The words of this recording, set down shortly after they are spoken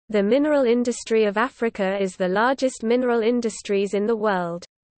The mineral industry of Africa is the largest mineral industries in the world.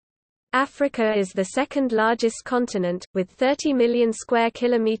 Africa is the second largest continent, with 30 million square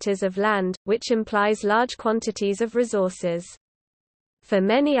kilometers of land, which implies large quantities of resources. For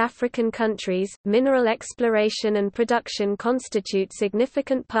many African countries, mineral exploration and production constitute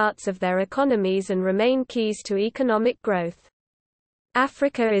significant parts of their economies and remain keys to economic growth.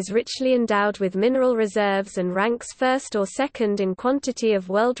 Africa is richly endowed with mineral reserves and ranks first or second in quantity of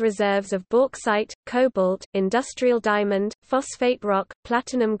world reserves of bauxite, cobalt, industrial diamond, phosphate rock,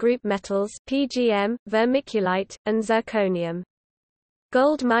 platinum group metals (PGM), vermiculite, and zirconium.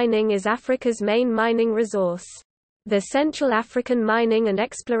 Gold mining is Africa's main mining resource. The Central African Mining and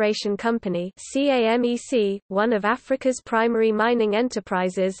Exploration Company (CAMEC), one of Africa's primary mining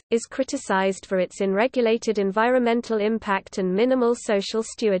enterprises, is criticized for its unregulated environmental impact and minimal social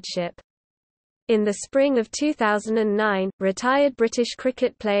stewardship. In the spring of 2009, retired British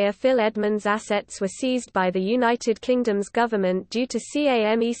cricket player Phil Edmonds' assets were seized by the United Kingdom's government due to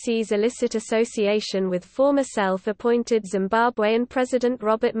CAMEC's illicit association with former self-appointed Zimbabwean President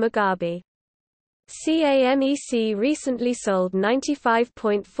Robert Mugabe. CAMEC recently sold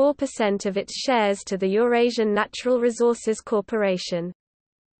 95.4% of its shares to the Eurasian Natural Resources Corporation.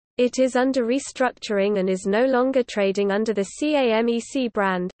 It is under restructuring and is no longer trading under the CAMEC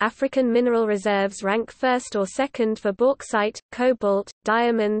brand. African mineral reserves rank first or second for bauxite, cobalt,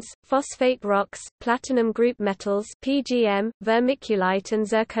 diamonds, phosphate rocks, platinum group metals (PGM), vermiculite, and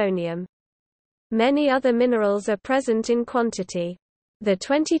zirconium. Many other minerals are present in quantity. The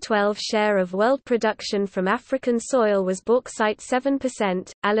 2012 share of world production from African soil was bauxite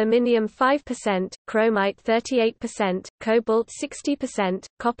 7%, aluminium 5%, chromite 38%, cobalt 60%,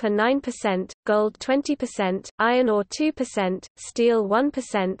 copper 9%, gold 20%, iron ore 2%, steel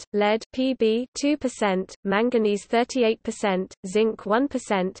 1%, lead (Pb) 2%, manganese 38%, zinc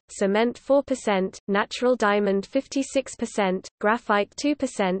 1%, cement 4%, natural diamond 56%, graphite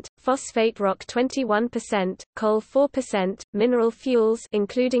 2%, phosphate rock 21%, coal 4%, mineral fuels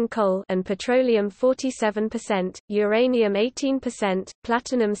including coal and petroleum 47%, uranium 18%,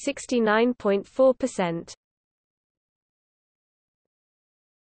 platinum 69.4%.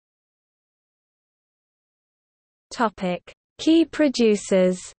 Topic: Key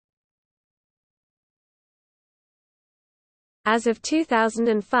producers. As of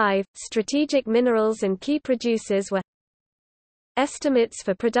 2005, strategic minerals and key producers were estimates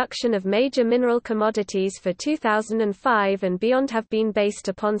for production of major mineral commodities for 2005 and beyond have been based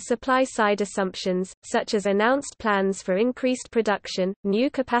upon supply-side assumptions, such as announced plans for increased production, new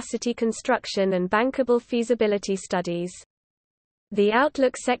capacity construction and bankable feasibility studies. The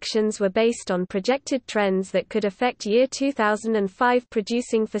outlook sections were based on projected trends that could affect year 2005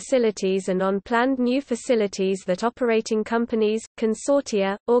 producing facilities and on planned new facilities that operating companies,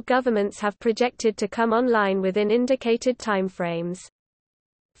 consortia, or governments have projected to come online within indicated timeframes.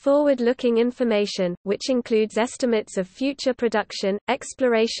 Forward-looking information, which includes estimates of future production,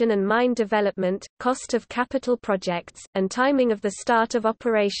 exploration and mine development, cost of capital projects, and timing of the start of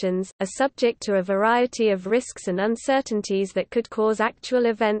operations, are subject to a variety of risks and uncertainties that could cause actual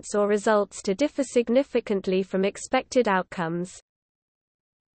events or results to differ significantly from expected outcomes.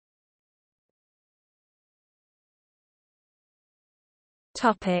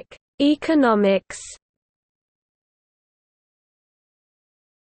 Economics.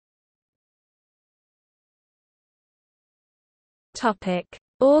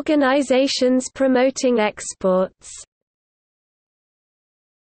 Organizations promoting exports.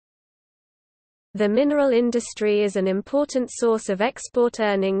 The mineral industry is an important source of export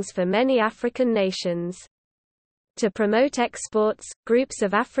earnings for many African nations. To promote exports, groups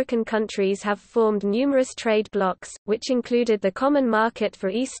of African countries have formed numerous trade blocs, which included the Common Market for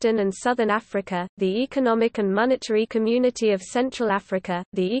Eastern and Southern Africa, the Economic and Monetary Community of Central Africa,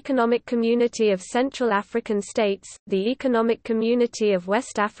 the Economic Community of Central African States, the Economic Community of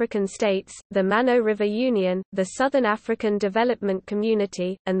West African States, the Mano River Union, the Southern African Development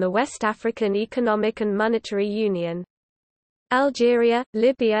Community, and the West African Economic and Monetary Union. Algeria,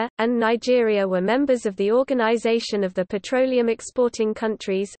 Libya, and Nigeria were members of the Organization of the Petroleum Exporting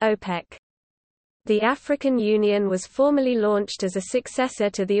Countries (OPEC). The African Union was formally launched as a successor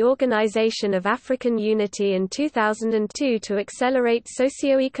to the Organization of African Unity in 2002 to accelerate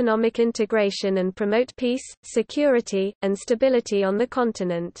socio-economic integration and promote peace, security, and stability on the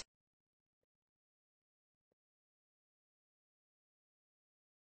continent.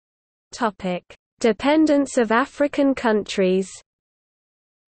 Dependence of African countries.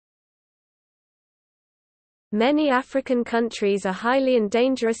 Many African countries are highly and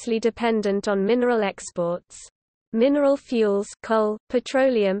dangerously dependent on mineral exports. Mineral fuels coal,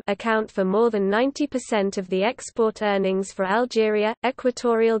 petroleum account for more than 90% of the export earnings for Algeria,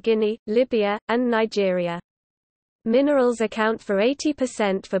 Equatorial Guinea, Libya, and Nigeria. Minerals account for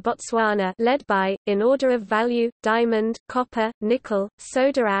 80% for Botswana, led by, in order of value, diamond, copper, nickel,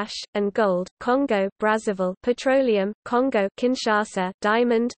 soda ash, and gold. Congo, Brazzaville, petroleum, Congo, Kinshasa,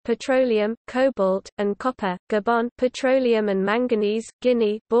 diamond, petroleum, cobalt, and copper. Gabon, petroleum and manganese,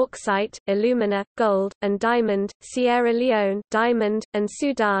 Guinea, bauxite, alumina, gold, and diamond. Sierra Leone, diamond, and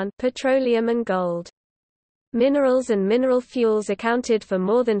Sudan, petroleum and gold. Minerals and mineral fuels accounted for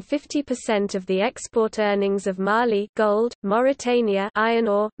more than 50% of the export earnings of Mali gold, Mauritania iron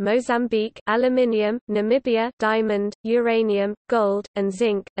ore, Mozambique aluminium, Namibia diamond, uranium, gold, and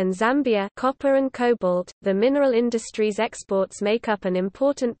zinc, and Zambia copper and cobalt. The mineral industry's exports make up an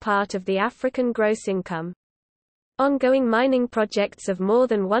important part of the African gross income. Ongoing mining projects of more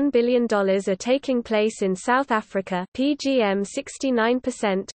than $1 billion are taking place in South Africa (PGM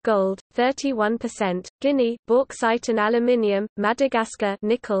 69%), gold 31%, Guinea bauxite and aluminium, Madagascar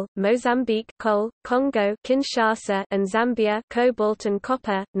nickel, Mozambique coal, Congo Kinshasa and Zambia cobalt and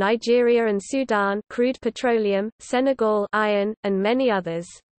copper, Nigeria and Sudan crude petroleum, Senegal iron, and many others.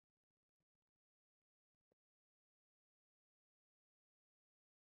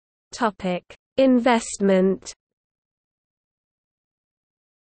 Topic: Investment.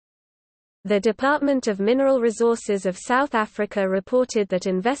 The Department of Mineral Resources of South Africa reported that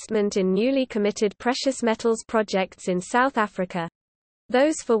investment in newly committed precious metals projects in South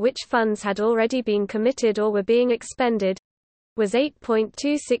Africa—those for which funds had already been committed or were being expended—was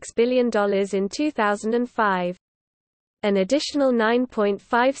 $8.26 billion in 2005. An additional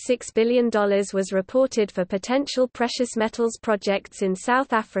 $9.56 billion was reported for potential precious metals projects in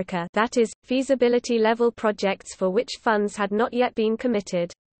South Africa, that is, feasibility-level projects for which funds had not yet been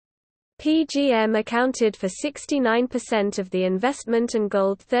committed. PGM accounted for 69% of the investment and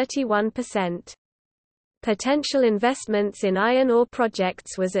gold 31%. Potential investments in iron ore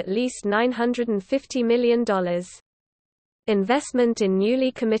projects was at least $950 million. Investment in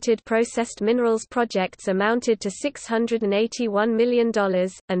newly committed processed minerals projects amounted to $681 million,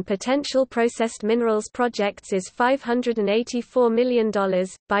 and potential processed minerals projects is $584 million.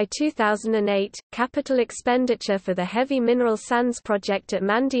 By 2008, capital expenditure for the heavy mineral sands project at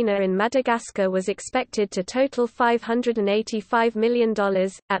Mandina in Madagascar was expected to total $585 million,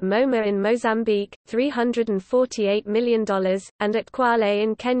 at Moma in Mozambique, $348 million, and at Kwale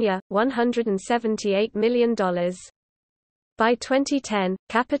in Kenya, $178 million. By 2010,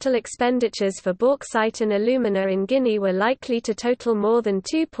 capital expenditures for bauxite and alumina in Guinea were likely to total more than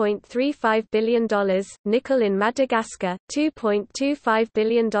 $2.35 billion, nickel in Madagascar, $2.25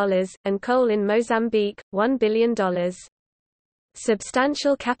 billion, and coal in Mozambique, $1 billion.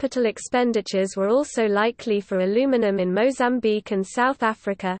 Substantial capital expenditures were also likely for aluminum in Mozambique and South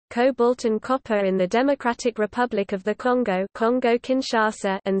Africa, cobalt and copper in the Democratic Republic of the Congo,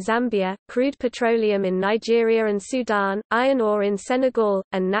 Congo-Kinshasa and Zambia, crude petroleum in Nigeria and Sudan, iron ore in Senegal,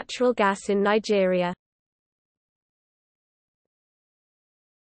 and natural gas in Nigeria.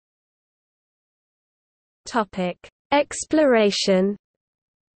 Topic: Exploration.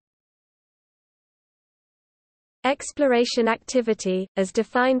 Exploration activity, as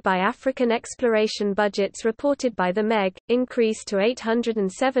defined by African exploration budgets reported by the MEG, increased to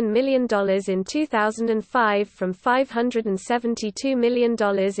 $807 million in 2005 from $572 million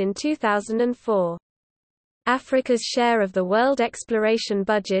in 2004. Africa's share of the world exploration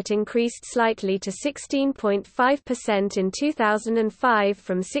budget increased slightly to 16.5% in 2005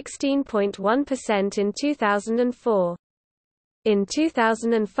 from 16.1% in 2004. In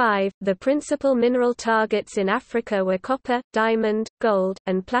 2005, the principal mineral targets in Africa were copper, diamond, gold,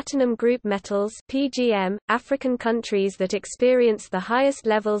 and platinum group metals (PGM). African countries that experienced the highest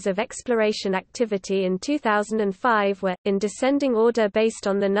levels of exploration activity in 2005 were, in descending order based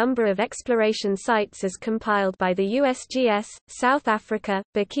on the number of exploration sites as compiled by the USGS, South Africa,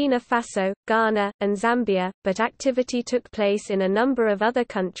 Burkina Faso, Ghana, and Zambia, but activity took place in a number of other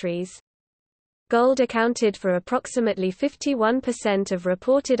countries. Gold accounted for approximately 51% of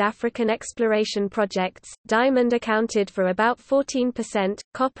reported African exploration projects, diamond accounted for about 14%,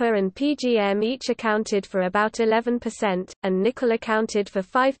 copper and PGM each accounted for about 11%, and nickel accounted for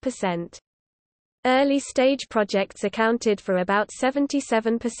 5%. Early-stage projects accounted for about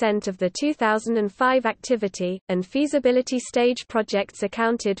 77% of the 2005 activity, and feasibility stage projects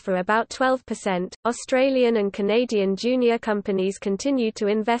accounted for about 12%. Australian and Canadian junior companies continue to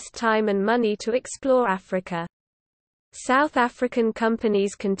invest time and money to explore Africa. South African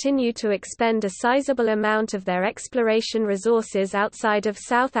companies continue to expend a sizable amount of their exploration resources outside of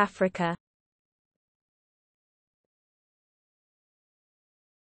South Africa.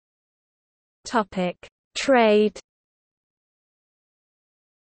 Trade.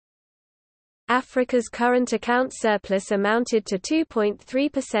 Africa's current account surplus amounted to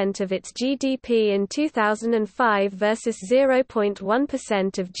 2.3% of its GDP in 2005 versus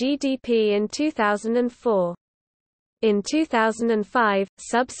 0.1% of GDP in 2004. In 2005,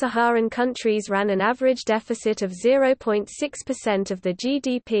 sub-Saharan countries ran an average deficit of 0.6% of the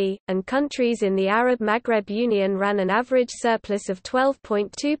GDP, and countries in the Arab Maghreb Union ran an average surplus of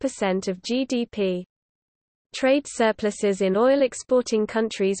 12.2% of GDP. Trade surpluses in oil-exporting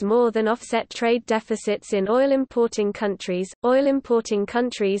countries more than offset trade deficits in oil-importing countries. Oil-importing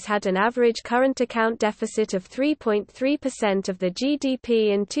countries had an average current account deficit of 3.3% of the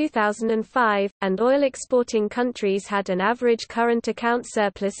GDP in 2005, and oil-exporting countries had an average current account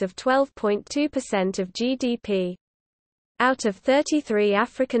surplus of 12.2% of GDP. Out of 33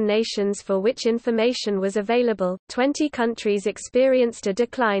 African nations for which information was available, 20 countries experienced a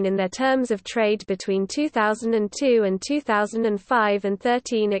decline in their terms of trade between 2002 and 2005, and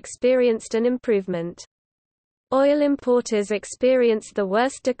 13 experienced an improvement. Oil importers experienced the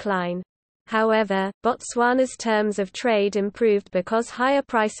worst decline. However, Botswana's terms of trade improved because higher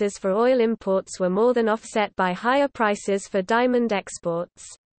prices for oil imports were more than offset by higher prices for diamond exports.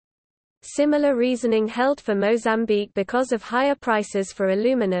 Similar reasoning held for Mozambique because of higher prices for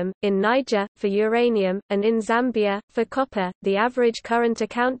aluminium, in Niger, for uranium, and in Zambia, for copper. The average current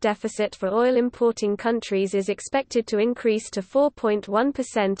account deficit for oil importing countries is expected to increase to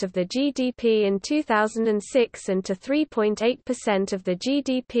 4.1% of the GDP in 2006 and to 3.8% of the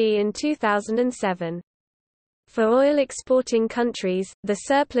GDP in 2007. For oil-exporting countries, the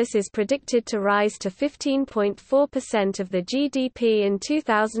surplus is predicted to rise to 15.4% of the GDP in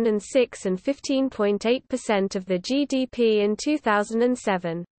 2006 and 15.8% of the GDP in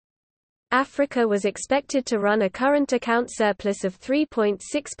 2007. Africa was expected to run a current account surplus of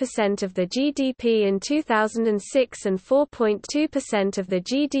 3.6% of the GDP in 2006 and 4.2% of the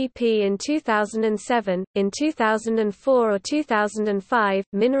GDP in 2007. In 2004 or 2005,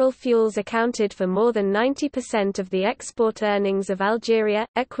 mineral fuels accounted for more than 90% of the export earnings of Algeria,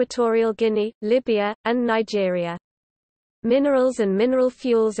 Equatorial Guinea, Libya, and Nigeria. Minerals and mineral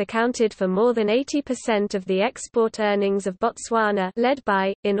fuels accounted for more than 80% of the export earnings of Botswana, led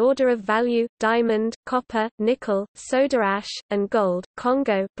by, in order of value, diamond, copper, nickel, soda ash, and gold.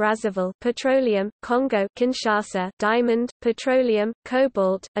 Congo, Brazzaville, petroleum; Congo, Kinshasa, diamond, petroleum,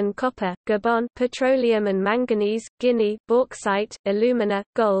 cobalt, and copper; Gabon, petroleum and manganese; Guinea, bauxite, alumina,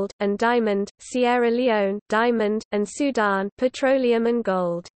 gold, and diamond; Sierra Leone, diamond, and Sudan, petroleum and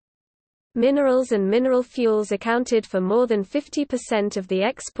gold. Minerals and mineral fuels accounted for more than 50% of the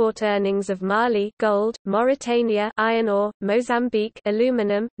export earnings of Mali, gold; Mauritania, iron ore; Mozambique,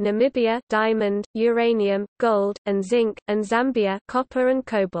 aluminum; Namibia, diamond, uranium, gold, and zinc; and Zambia, copper and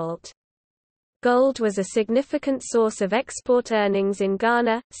cobalt. Gold was a significant source of export earnings in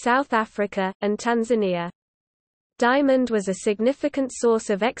Ghana, South Africa, and Tanzania. Diamond was a significant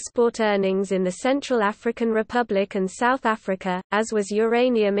source of export earnings in the Central African Republic and South Africa, as was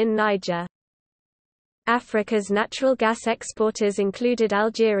uranium in Niger. Africa's natural gas exporters included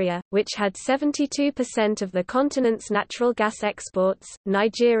Algeria, which had 72% of the continent's natural gas exports,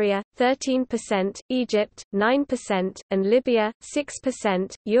 Nigeria, 13%, Egypt, 9%, and Libya,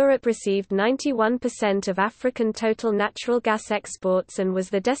 6%. Europe received 91% of African total natural gas exports and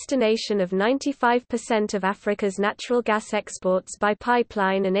was the destination of 95% of Africa's natural gas exports by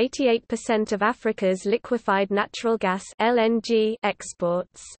pipeline and 88% of Africa's liquefied natural gas (LNG)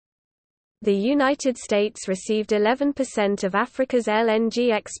 exports. The United States received 11% of Africa's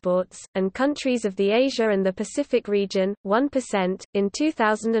LNG exports, and countries of the Asia and the Pacific region, 1%. In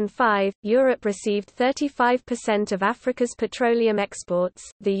 2005, Europe received 35% of Africa's petroleum exports,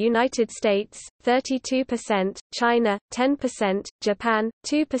 the United States, 32%, China, 10%, Japan,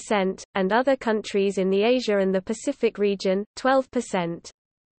 2%, and other countries in the Asia and the Pacific region, 12%.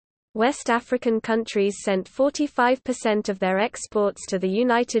 West African countries sent 45% of their exports to the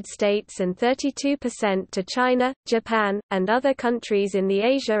United States and 32% to China, Japan, and other countries in the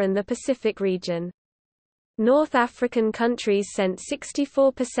Asia and the Pacific region. North African countries sent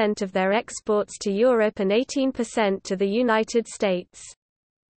 64% of their exports to Europe and 18% to the United States.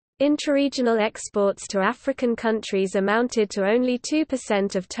 Interregional exports to African countries amounted to only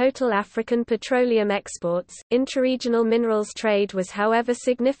 2% of total African petroleum exports. Interregional minerals trade was, however,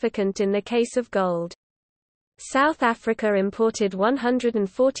 significant in the case of gold. South Africa imported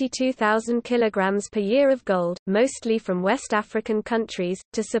 142,000 kilograms per year of gold, mostly from West African countries,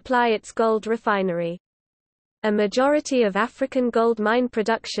 to supply its gold refinery. A majority of African gold mine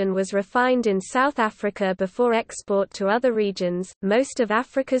production was refined in South Africa before export to other regions. Most of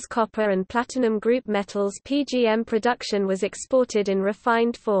Africa's copper and platinum group metals (PGM) production was exported in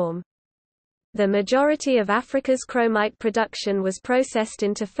refined form. The majority of Africa's chromite production was processed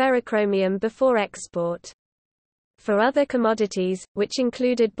into ferrochromium before export. For other commodities, which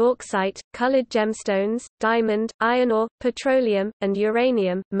included bauxite, colored gemstones, diamond, iron ore, petroleum, and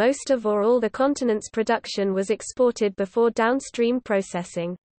uranium, most of or all the continent's production was exported before downstream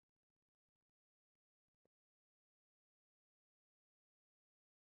processing.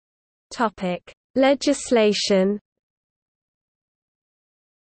 Legislation.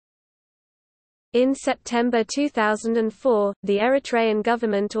 In September 2004, the Eritrean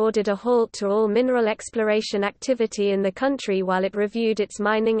government ordered a halt to all mineral exploration activity in the country while it reviewed its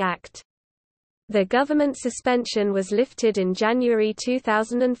Mining Act. The government suspension was lifted in January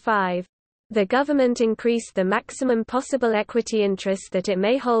 2005. The government increased the maximum possible equity interest that it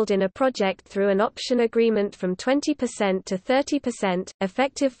may hold in a project through an option agreement from 20% to 30%.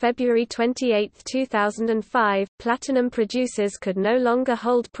 Effective February 28, 2005, platinum producers could no longer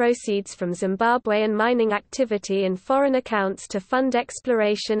hold proceeds from Zimbabwean mining activity in foreign accounts to fund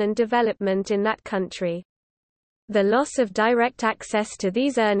exploration and development in that country. The loss of direct access to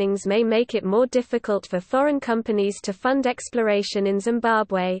these earnings may make it more difficult for foreign companies to fund exploration in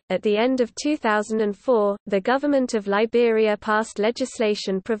Zimbabwe. At the end of 2004, the government of Liberia passed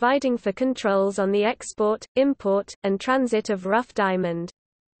legislation providing for controls on the export, import, and transit of rough diamond.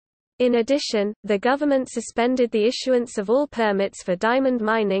 In addition, the government suspended the issuance of all permits for diamond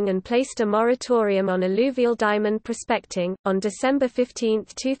mining and placed a moratorium on alluvial diamond prospecting. On December 15,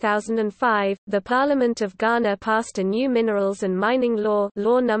 2005, the Parliament of Ghana passed a new minerals and mining law,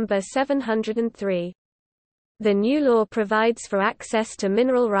 Law Number 703. The new law provides for access to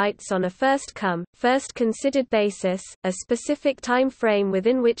mineral rights on a first-come, first-considered basis, a specific time frame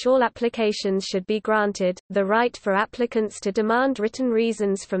within which all applications should be granted, the right for applicants to demand written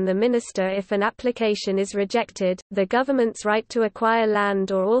reasons from the minister if an application is rejected, the government's right to acquire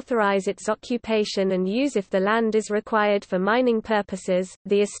land or authorize its occupation and use if the land is required for mining purposes,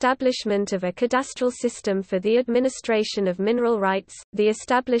 the establishment of a cadastral system for the administration of mineral rights, the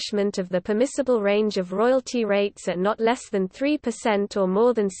establishment of the permissible range of royalty rates at not less than 3% or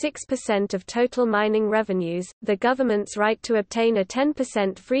more than 6% of total mining revenues, the government's right to obtain a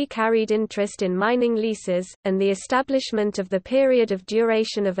 10% free carried interest in mining leases, and the establishment of the period of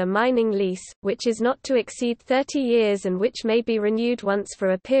duration of a mining lease, which is not to exceed 30 years and which may be renewed once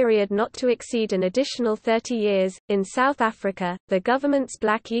for a period not to exceed an additional 30 years. In South Africa, the government's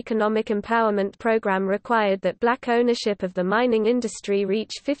Black Economic Empowerment Program required that black ownership of the mining industry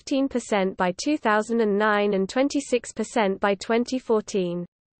reach 15% by 2009 and 26% by 2014.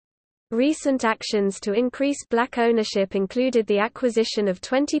 Recent actions to increase black ownership included the acquisition of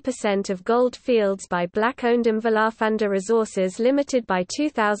 20% of gold fields by black-owned Mvalafanda Resources Limited by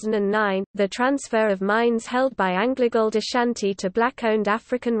 2009, the transfer of mines held by AngloGold Ashanti to black-owned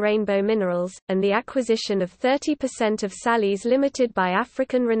African Rainbow Minerals, and the acquisition of 30% of Sallies Limited by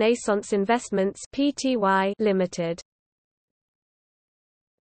African Renaissance Investments Pty Limited.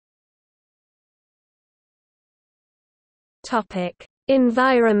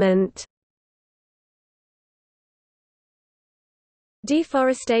 Environment.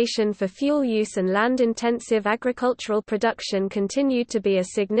 Deforestation for fuel use and land-intensive agricultural production continued to be a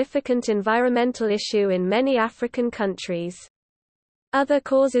significant environmental issue in many African countries. Other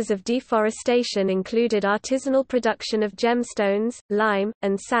causes of deforestation included artisanal production of gemstones, lime,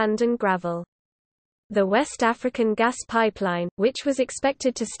 and sand and gravel. The West African Gas Pipeline, which was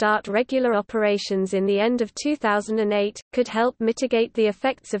expected to start regular operations in the end of 2008, could help mitigate the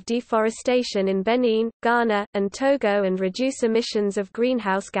effects of deforestation in Benin, Ghana, and Togo and reduce emissions of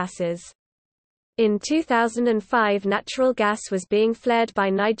greenhouse gases. In 2005, natural gas was being flared by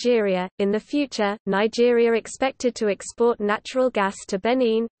Nigeria. In the future, Nigeria expected to export natural gas to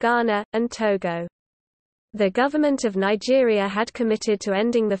Benin, Ghana, and Togo. The government of Nigeria had committed to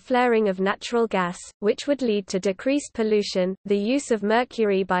ending the flaring of natural gas, which would lead to decreased pollution. The use of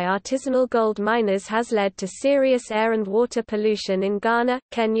mercury by artisanal gold miners has led to serious air and water pollution in Ghana,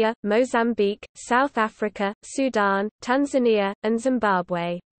 Kenya, Mozambique, South Africa, Sudan, Tanzania, and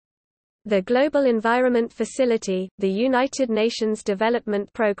Zimbabwe. The Global Environment Facility, the United Nations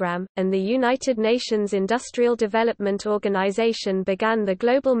Development Programme, and the United Nations Industrial Development Organization began the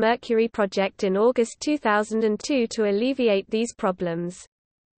Global Mercury Project in August 2002 to alleviate these problems.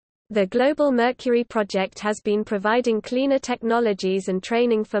 The Global Mercury Project has been providing cleaner technologies and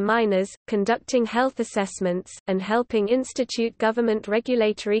training for miners, conducting health assessments, and helping institute government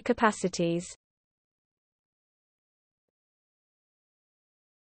regulatory capacities.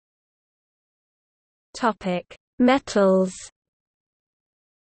 Metals.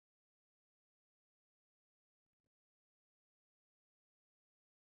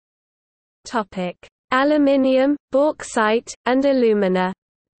 Aluminium, bauxite, and alumina.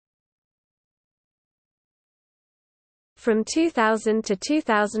 From 2000 to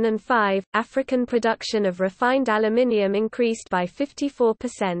 2005, African production of refined aluminium increased by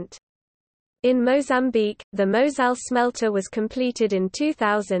 54%. In Mozambique, the Mozal smelter was completed in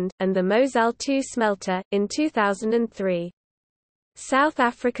 2000, and the Mozal II smelter, in 2003. South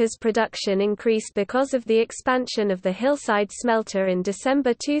Africa's production increased because of the expansion of the Hillside smelter in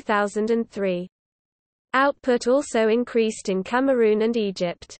December 2003. Output also increased in Cameroon and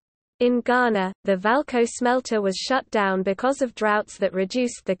Egypt. In Ghana, the Valco smelter was shut down because of droughts that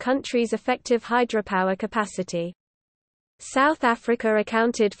reduced the country's effective hydropower capacity. South Africa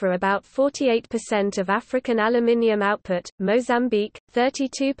accounted for about 48% of African aluminium output, Mozambique,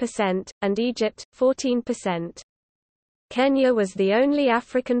 32%, and Egypt, 14%. Kenya was the only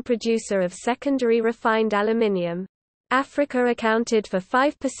African producer of secondary refined aluminium. Africa accounted for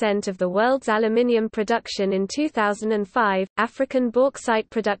 5% of the world's aluminium production in 2005. African bauxite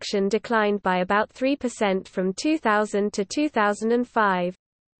production declined by about 3% from 2000 to 2005.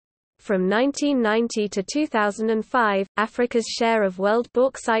 From 1990 to 2005, Africa's share of world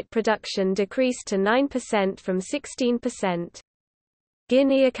bauxite production decreased to 9% from 16%.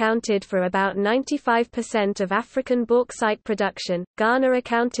 Guinea accounted for about 95% of African bauxite production. Ghana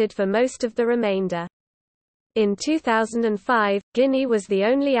accounted for most of the remainder. In 2005, Guinea was the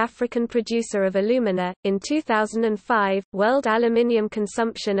only African producer of alumina. In 2005, world aluminium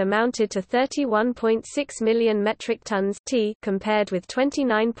consumption amounted to 31.6 million metric tons (t), compared with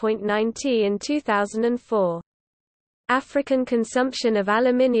 29.9 t in 2004. African consumption of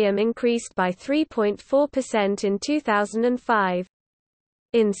aluminium increased by 3.4% in 2005.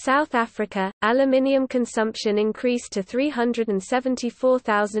 In South Africa, aluminium consumption increased to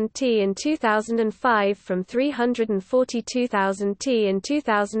 374,000 t in 2005 from 342,000 t in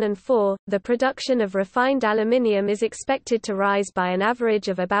 2004. The production of refined aluminium is expected to rise by an average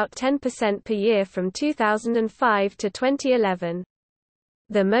of about 10% per year from 2005 to 2011.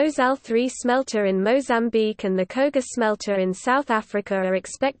 The Mozal III smelter in Mozambique and the Koga smelter in South Africa are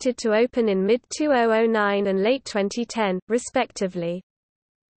expected to open in mid-2009 and late 2010, respectively.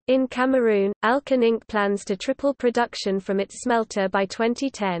 In Cameroon, Alcan Inc. plans to triple production from its smelter by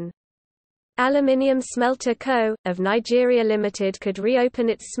 2010. Aluminium Smelter Co., of Nigeria Limited could reopen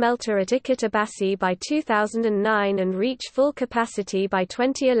its smelter at Ikot-Abasi by 2009 and reach full capacity by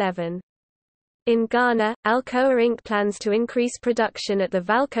 2011. In Ghana, Alcoa Inc. plans to increase production at the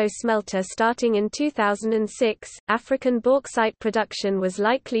Valco smelter starting in 2006. African bauxite production was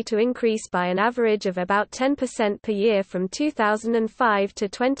likely to increase by an average of about 10% per year from 2005 to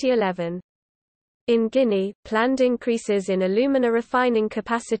 2011. In Guinea, planned increases in alumina refining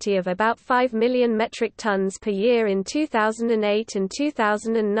capacity of about 5 million metric tons per year in 2008 and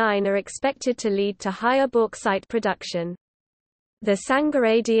 2009 are expected to lead to higher bauxite production. The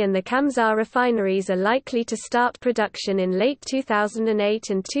Sangaredi and the Kamsar refineries are likely to start production in late 2008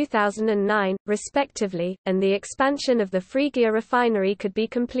 and 2009, respectively, and the expansion of the Phrygia refinery could be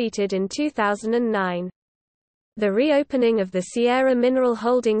completed in 2009. The reopening of the Sierra Mineral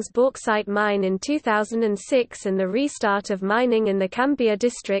Holdings bauxite mine in 2006 and the restart of mining in the Cambia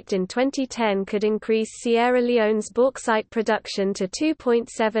district in 2010 could increase Sierra Leone's bauxite production to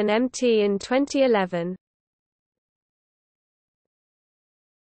 2.7 mt in 2011.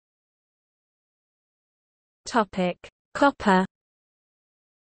 Copper.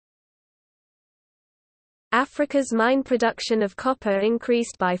 Africa's mine production of copper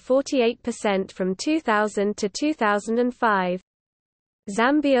increased by 48% from 2000 to 2005.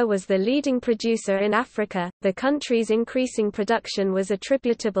 Zambia was the leading producer in Africa. The country's increasing production was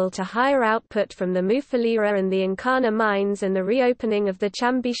attributable to higher output from the Mufulira and the Nkana mines and the reopening of the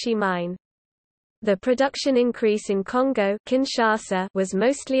Chambishi mine. The production increase in Congo Kinshasa was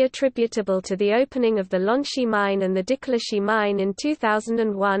mostly attributable to the opening of the Lonshi mine and the Dikalashi mine in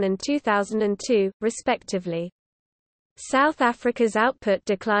 2001 and 2002, respectively. South Africa's output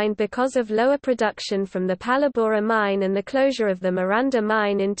declined because of lower production from the Palabora mine and the closure of the Miranda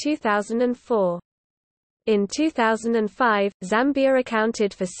mine in 2004. In 2005, Zambia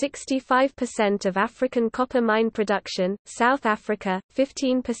accounted for 65% of African copper mine production, South Africa,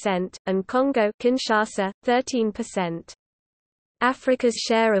 15%, and Congo Kinshasa, 13%. Africa's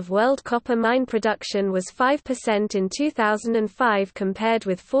share of world copper mine production was 5% in 2005 compared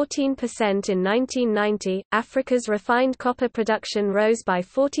with 14% in 1990. Africa's refined copper production rose by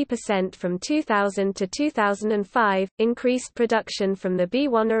 40% from 2000 to 2005. Increased production from the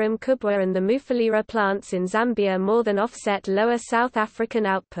Uranium Kubwa and the Mufulira plants in Zambia more than offset lower South African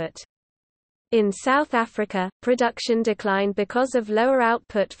output. In South Africa, production declined because of lower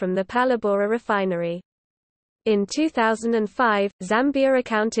output from the Palabora refinery. In 2005, Zambia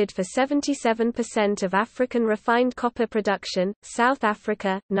accounted for 77% of African refined copper production, South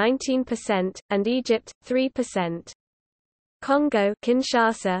Africa, 19%, and Egypt, 3%. Congo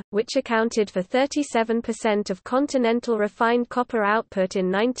Kinshasa, which accounted for 37% of continental refined copper output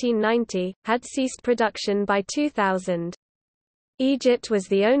in 1990, had ceased production by 2000. Egypt was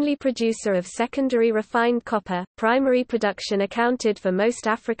the only producer of secondary refined copper. Primary production accounted for most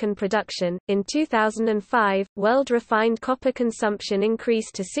African production. In 2005, world refined copper consumption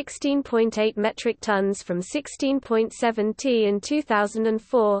increased to 16.8 metric tons from 16.7 t in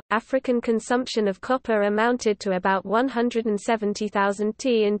 2004. African consumption of copper amounted to about 170,000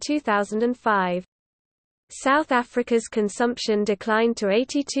 t in 2005. South Africa's consumption declined to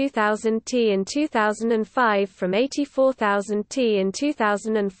 82,000 t in 2005 from 84,000 t in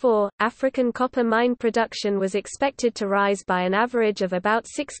 2004. African copper mine production was expected to rise by an average of about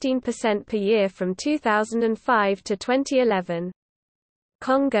 16% per year from 2005 to 2011.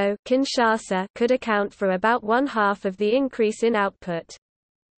 Congo Kinshasa could account for about one-half of the increase in output.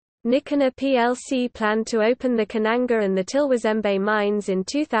 Nikana plc planned to open the Kananga and the Tilwazembe mines in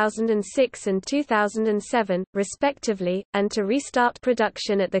 2006 and 2007, respectively, and to restart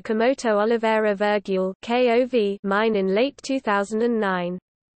production at the Komoto Oliveira Virgule (KOV) mine in late 2009.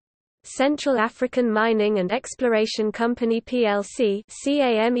 Central African Mining and Exploration Company plc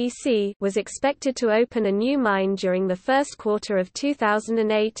 (CAMEC) was expected to open a new mine during the first quarter of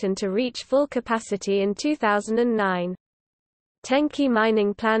 2008 and to reach full capacity in 2009. Tenke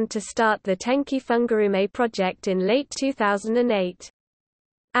Mining planned to start the Tenke Fungurume project in late 2008.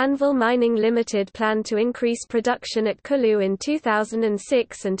 Anvil Mining Limited planned to increase production at Kulu in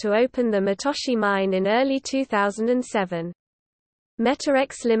 2006 and to open the Matoshi mine in early 2007.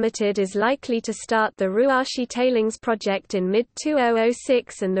 Metarex Limited is likely to start the Ruashi tailings project in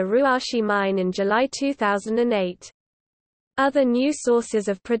mid-2006 and the Ruashi mine in July 2008. Other new sources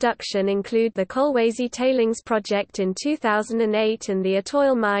of production include the Kolwezi Tailings Project in 2008 and the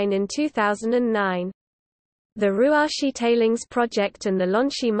Atoil Mine in 2009. The Ruashi Tailings Project and the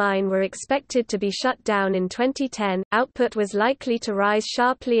Lonshi Mine were expected to be shut down in 2010. Output was likely to rise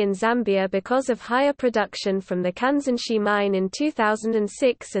sharply in Zambia because of higher production from the Kansanshi Mine in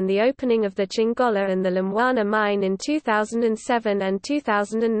 2006 and the opening of the Chingola and the Lumwana Mine in 2007 and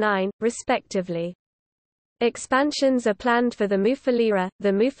 2009, respectively. Expansions are planned for the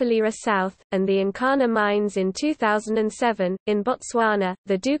Mufulira South, and the Nkana mines in 2007. In Botswana,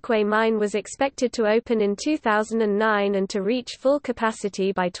 the Dukwe mine was expected to open in 2009 and to reach full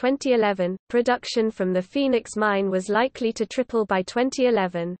capacity by 2011. Production from the Phoenix mine was likely to triple by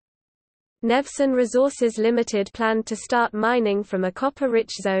 2011. Nevsun Resources Limited planned to start mining from a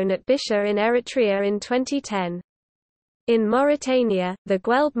copper-rich zone at Bisha in Eritrea in 2010. In Mauritania, the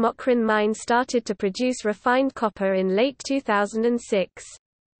Guelb Mokrin mine started to produce refined copper in late 2006.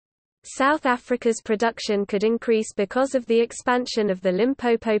 South Africa's production could increase because of the expansion of the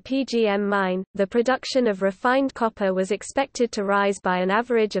Limpopo PGM mine. The production of refined copper was expected to rise by an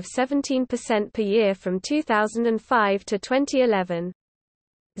average of 17% per year from 2005 to 2011.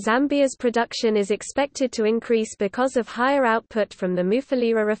 Zambia's production is expected to increase because of higher output from the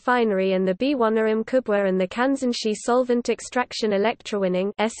Mufulira refinery and the Uranium Kubwa and the Kansanshi solvent extraction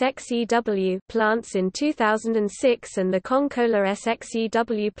electrowinning (SXEW) plants in 2006 and the Konkola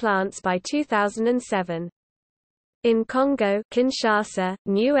SXEW plants by 2007. In Congo Kinshasa,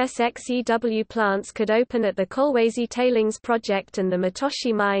 new SXEW plants could open at the Kolwezi Tailings Project and the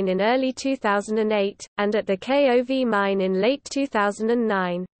Matoshi mine in early 2008, and at the KOV mine in late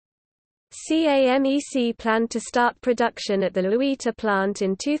 2009. CAMEC planned to start production at the Luita plant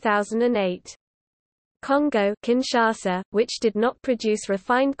in 2008. Congo Kinshasa, which did not produce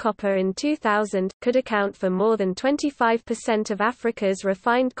refined copper in 2000, could account for more than 25% of Africa's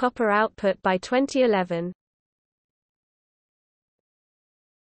refined copper output by 2011.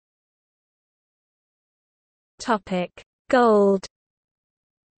 Gold.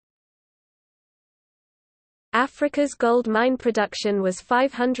 Africa's gold mine production was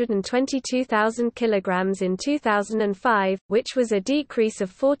 522,000 kilograms in 2005, which was a decrease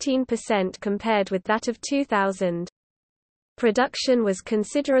of 14% compared with that of 2000. Production was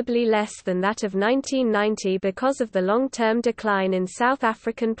considerably less than that of 1990 because of the long-term decline in South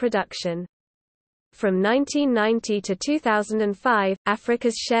African production. From 1990 to 2005,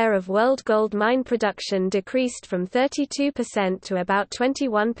 Africa's share of world gold mine production decreased from 32% to about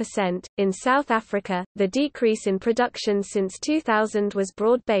 21%. In South Africa, the decrease in production since 2000 was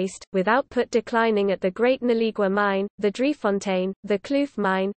broad-based, with output declining at the Great Neligwa mine, the Driefontein, the Kloof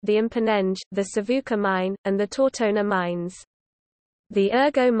mine, the Mponeng, the Savuka mine, and the Tortona mines. The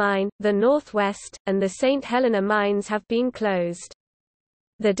Ergo mine, the Northwest, and the St. Helena mines have been closed.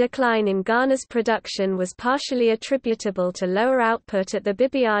 The decline in Ghana's production was partially attributable to lower output at the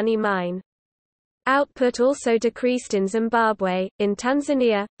Bibiani mine. Output also decreased in Zimbabwe. In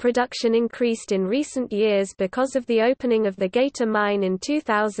Tanzania, production increased in recent years because of the opening of the Geita mine in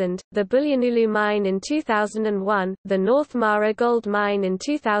 2000, the Bulyanhulu mine in 2001, the North Mara gold mine in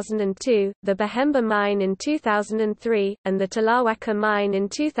 2002, the Bahemba mine in 2003, and the Talawaka mine in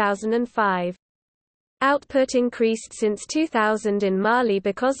 2005. Output increased since 2000 in Mali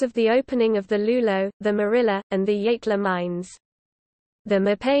because of the opening of the Lulo, the Marilla, and the Yatla mines. The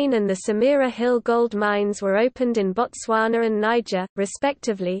Mopane and the Samira Hill gold mines were opened in Botswana and Niger,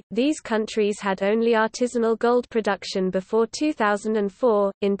 respectively. These countries had only artisanal gold production before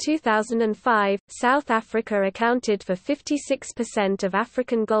 2004. In 2005, South Africa accounted for 56% of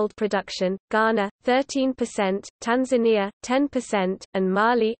African gold production, Ghana 13%, Tanzania 10%, and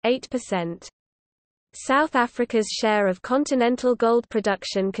Mali 8%. South Africa's share of continental gold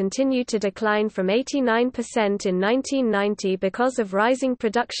production continued to decline from 89% in 1990 because of rising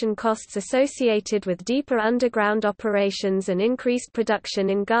production costs associated with deeper underground operations and increased production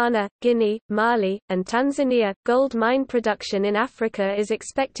in Ghana, Guinea, Mali, and Tanzania. Gold mine production in Africa is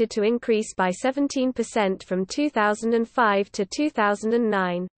expected to increase by 17% from 2005 to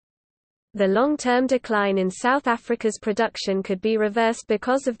 2009. The long-term decline in South Africa's production could be reversed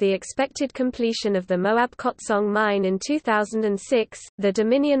because of the expected completion of the Moab Khotsong mine in 2006, the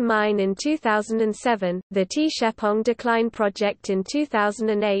Dominion mine in 2007, the T-Shepong decline project in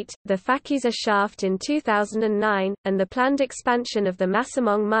 2008, the Fakiza shaft in 2009, and the planned expansion of the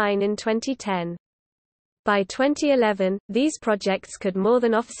Masamong mine in 2010. By 2011, these projects could more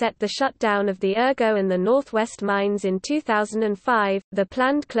than offset the shutdown of the Ergo and the Northwest mines in 2005, the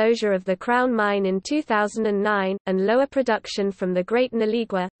planned closure of the Crown mine in 2009, and lower production from the Great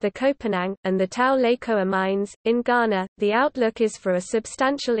Neligwa, the Kopanang, and the Tau Lekoa mines. In Ghana, the outlook is for a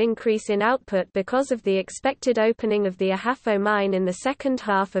substantial increase in output because of the expected opening of the Ahafo mine in the second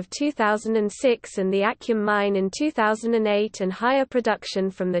half of 2006 and the Akyem mine in 2008 and higher production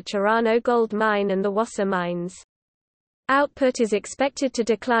from the Chirano gold mine and the Wassa mines. Output is expected to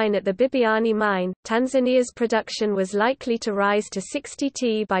decline at the Bibiani mine. Tanzania's production was likely to rise to 60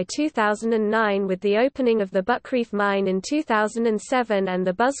 T by 2009 with the opening of the Buckreef mine in 2007 and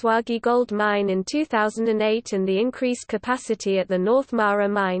the Buzwagi gold mine in 2008 and the increased capacity at the North Mara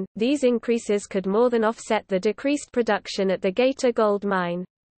mine. These increases could more than offset the decreased production at the Geita gold mine.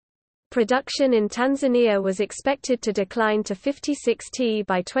 Production in Tanzania was expected to decline to 56 T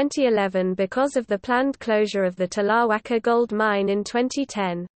by 2011 because of the planned closure of the Talawaka gold mine in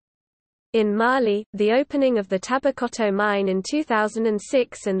 2010. In Mali, the opening of the Tabakoto mine in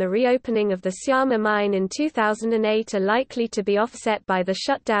 2006 and the reopening of the Syama mine in 2008 are likely to be offset by the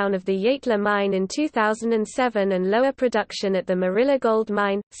shutdown of the Yatla mine in 2007 and lower production at the Marilla gold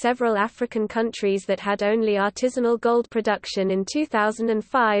mine. Several African countries that had only artisanal gold production in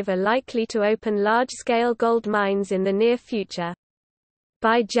 2005 are likely to open large-scale gold mines in the near future.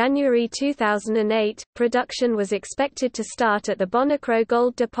 By January 2008, production was expected to start at the Bonacro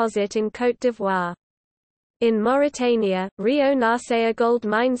gold deposit in Côte d'Ivoire. In Mauritania, Rio Nasea Gold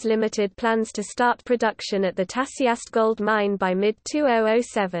Mines Limited plans to start production at the Tassiast gold mine by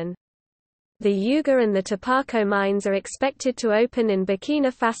mid-2007. The Youga and the Tapako mines are expected to open in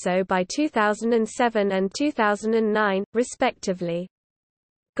Burkina Faso by 2007 and 2009, respectively.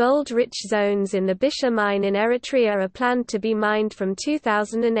 Gold-rich zones in the Bisha mine in Eritrea are planned to be mined from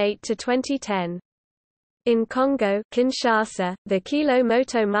 2008 to 2010. In Congo, Kinshasa, the Kilo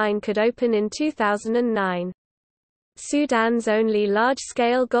Moto mine could open in 2009. Sudan's only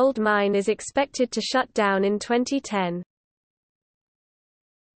large-scale gold mine is expected to shut down in 2010.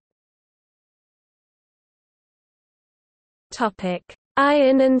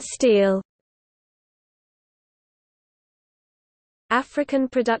 Iron and steel. African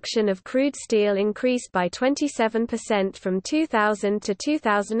production of crude steel increased by 27% from 2000 to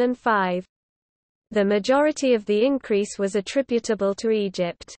 2005. The majority of the increase was attributable to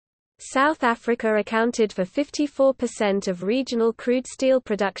Egypt. South Africa accounted for 54% of regional crude steel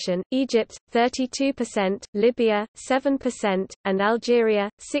production, Egypt, 32%, Libya, 7%, and Algeria,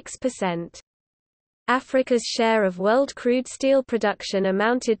 6%. Africa's share of world crude steel production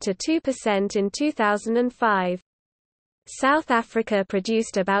amounted to 2% in 2005. South Africa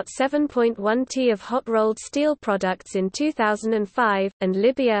produced about 7.1 t of hot-rolled steel products in 2005, and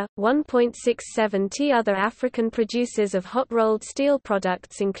Libya, 1.67 t. Other African producers of hot-rolled steel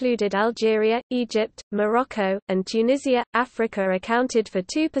products included Algeria, Egypt, Morocco, and Tunisia. Africa accounted for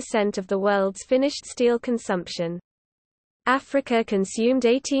 2% of the world's finished steel consumption. Africa consumed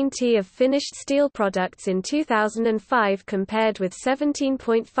 18 t of finished steel products in 2005 compared with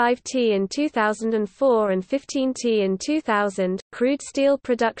 17.5 t in 2004 and 15 t in 2000. Crude steel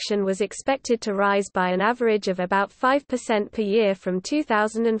production was expected to rise by an average of about 5% per year from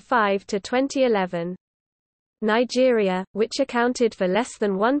 2005 to 2011. Nigeria, which accounted for less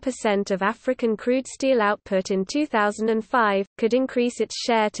than 1% of African crude steel output in 2005, could increase its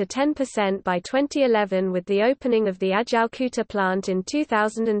share to 10% by 2011 with the opening of the Ajaokuta plant in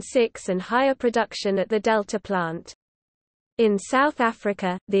 2006 and higher production at the Delta plant. In South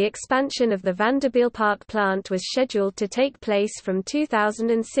Africa, the expansion of the Vanderbijlpark plant was scheduled to take place from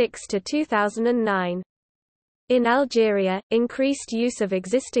 2006 to 2009. In Algeria, increased use of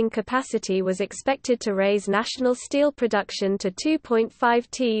existing capacity was expected to raise national steel production to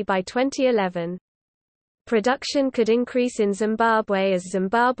 2.5 t by 2011. Production could increase in Zimbabwe as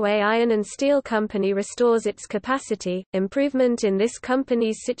Zimbabwe Iron and Steel Company restores its capacity. Improvement in this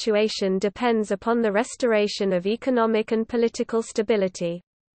company's situation depends upon the restoration of economic and political stability.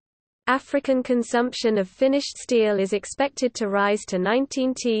 African consumption of finished steel is expected to rise to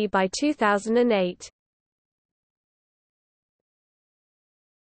 19 t by 2008.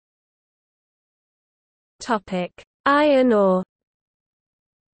 Iron ore.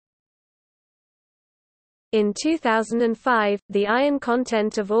 In 2005, the iron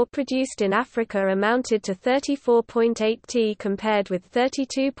content of ore produced in Africa amounted to 34.8 t compared with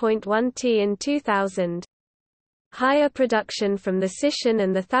 32.1 t in 2000. Higher production from the Sishen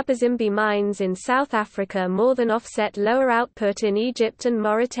and the Thabazimbi mines in South Africa more than offset lower output in Egypt and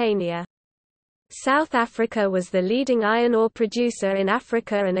Mauritania. South Africa was the leading iron ore producer in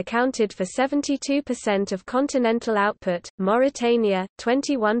Africa and accounted for 72% of continental output, Mauritania,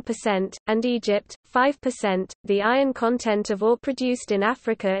 21%, and Egypt, 5%. The iron content of ore produced in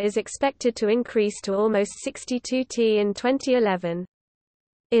Africa is expected to increase to almost 62 t in 2011.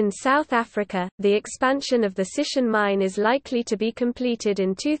 In South Africa, the expansion of the Sishen mine is likely to be completed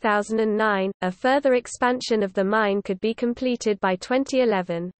in 2009. A further expansion of the mine could be completed by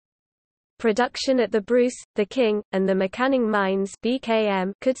 2011. Production at the Bruce, the King, and the Macanning mines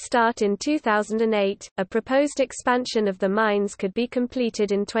 (BKM) could start in 2008. A proposed expansion of the mines could be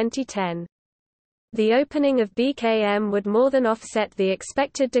completed in 2010. The opening of BKM would more than offset the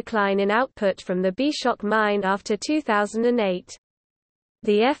expected decline in output from the Bishok mine after 2008.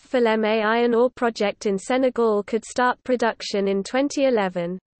 The F-Faleme iron ore project in Senegal could start production in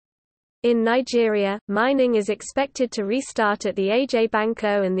 2011. In Nigeria, mining is expected to restart at the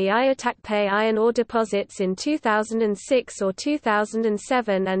Ajebanko and the Ayatakpe iron ore deposits in 2006 or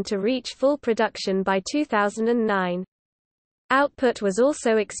 2007 and to reach full production by 2009. Output was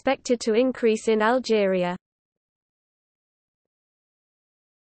also expected to increase in Algeria.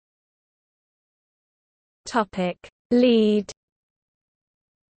 Lead.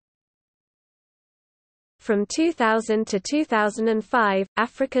 From 2000 to 2005,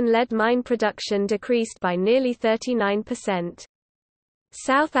 African lead mine production decreased by nearly 39%.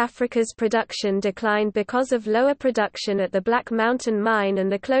 South Africa's production declined because of lower production at the Black Mountain mine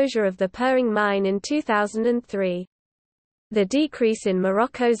and the closure of the Pering mine in 2003. The decrease in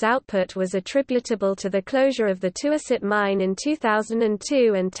Morocco's output was attributable to the closure of the Touasset mine in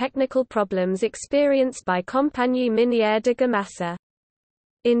 2002 and technical problems experienced by Compagnie Minière de Gamassa.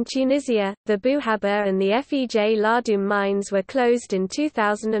 In Tunisia, the Bouhaba and the Fej Ladoum mines were closed in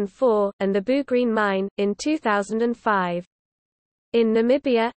 2004, and the Bougreen mine, in 2005. In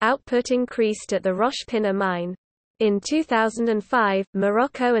Namibia, output increased at the Rosh Pinah mine. In 2005,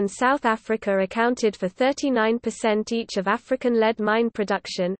 Morocco and South Africa accounted for 39% each of African lead mine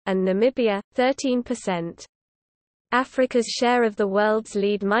production, and Namibia, 13%. Africa's share of the world's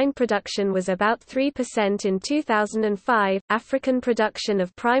lead mine production was about 3% in 2005. African production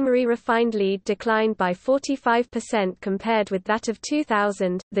of primary refined lead declined by 45% compared with that of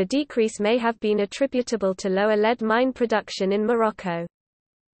 2000. The decrease may have been attributable to lower lead mine production in Morocco.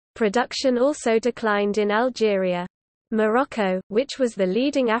 Production also declined in Algeria. Morocco, which was the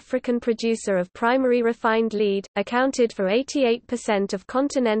leading African producer of primary refined lead, accounted for 88% of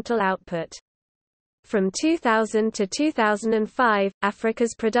continental output. From 2000 to 2005,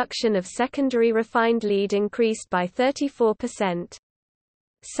 Africa's production of secondary refined lead increased by 34%.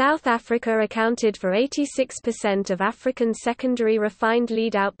 South Africa accounted for 86% of African secondary refined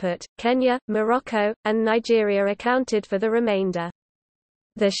lead output, Kenya, Morocco, and Nigeria accounted for the remainder.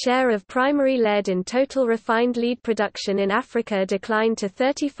 The share of primary lead in total refined lead production in Africa declined to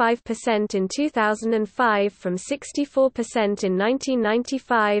 35% in 2005 from 64% in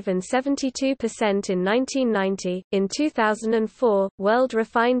 1995 and 72% in 1990. In 2004, world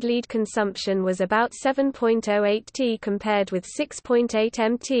refined lead consumption was about 7.08 t compared with 6.8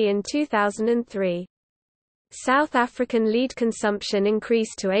 mt in 2003. South African lead consumption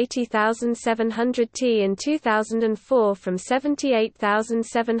increased to 80,700 t in 2004 from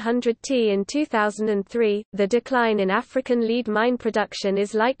 78,700 t in 2003. The decline in African lead mine production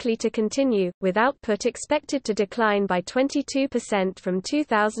is likely to continue, with output expected to decline by 22% from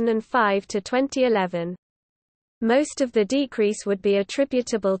 2005 to 2011. Most of the decrease would be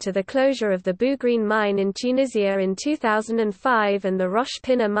attributable to the closure of the Bougrine mine in Tunisia in 2005 and the Rosh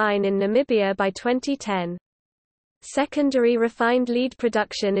Pinah mine in Namibia by 2010. Secondary refined lead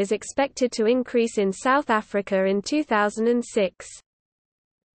production is expected to increase in South Africa in 2006.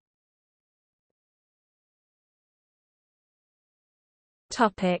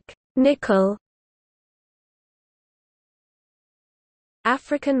 Nickel.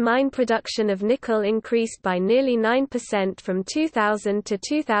 African mine production of nickel increased by nearly 9% from 2000 to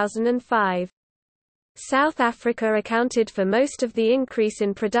 2005. South Africa accounted for most of the increase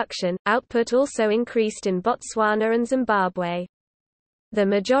in production. Output also increased in Botswana and Zimbabwe. The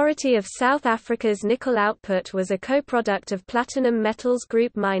majority of South Africa's nickel output was a co-product of platinum metals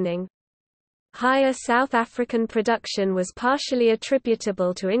group mining. Higher South African production was partially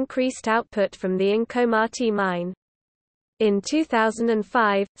attributable to increased output from the Nkomati mine. In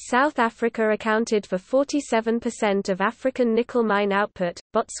 2005, South Africa accounted for 47% of African nickel mine output,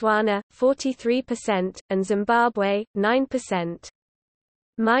 Botswana, 43%, and Zimbabwe, 9%.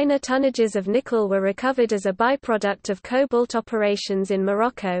 Minor tonnages of nickel were recovered as a byproduct of cobalt operations in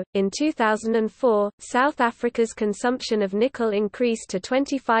Morocco. In 2004, South Africa's consumption of nickel increased to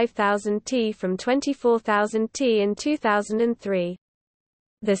 25,000 t from 24,000 t in 2003.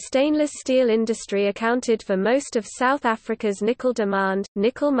 The stainless steel industry accounted for most of South Africa's nickel demand.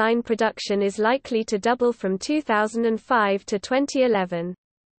 Nickel mine production is likely to double from 2005 to 2011.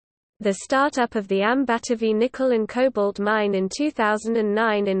 The startup of the Ambatavi nickel and cobalt mine in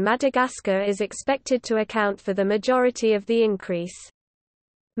 2009 in Madagascar is expected to account for the majority of the increase.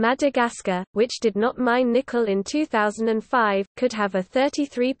 Madagascar, which did not mine nickel in 2005, could have a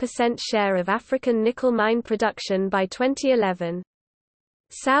 33% share of African nickel mine production by 2011.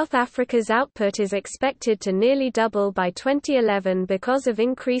 South Africa's output is expected to nearly double by 2011 because of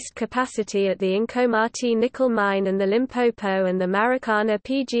increased capacity at the Nkomati nickel mine and the Limpopo and the Marikana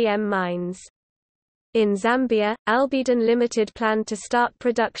PGM mines. In Zambia, Albedan Limited planned to start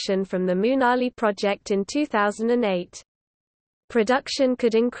production from the Munali project in 2008. Production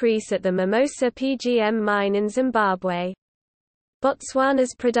could increase at the Mimosa PGM mine in Zimbabwe.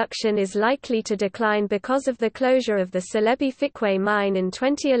 Botswana's production is likely to decline because of the closure of the Selebi Fikwe mine in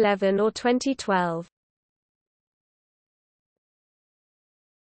 2011 or 2012.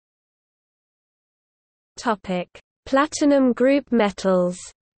 Platinum group metals.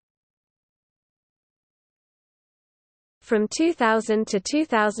 From 2000 to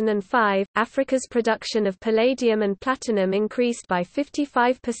 2005, Africa's production of palladium and platinum increased by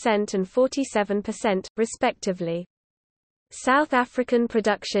 55% and 47%, respectively. South African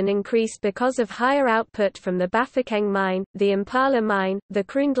production increased because of higher output from the Bafokeng mine, the Impala mine, the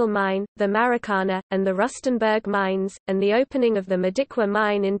Kroondal mine, the Marikana, and the Rustenburg mines, and the opening of the Madikwa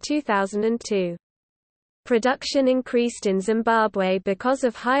mine in 2002. Production increased in Zimbabwe because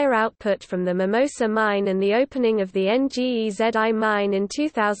of higher output from the Mimosa mine and the opening of the Ngezi mine in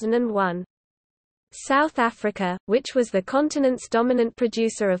 2001. South Africa, which was the continent's dominant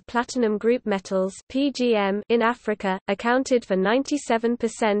producer of platinum group metals (PGM) in Africa, accounted for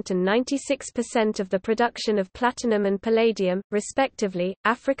 97% and 96% of the production of platinum and palladium, respectively.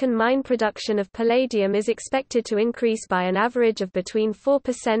 African mine production of palladium is expected to increase by an average of between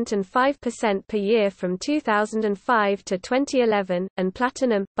 4% and 5% per year from 2005 to 2011, and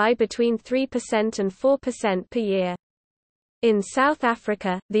platinum by between 3% and 4% per year. In South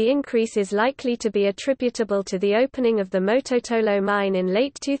Africa, the increase is likely to be attributable to the opening of the Mototolo mine in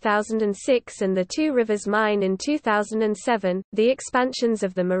late 2006 and the Two Rivers mine in 2007, the expansions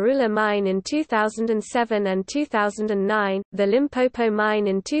of the Marula mine in 2007 and 2009, the Limpopo mine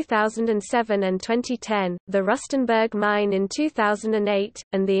in 2007 and 2010, the Rustenburg mine in 2008,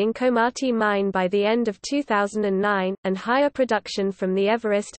 and the Inkomati mine by the end of 2009, and higher production from the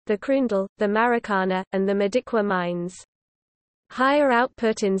Everest, the Kroondal, the Marikana, and the Madikwa mines. Higher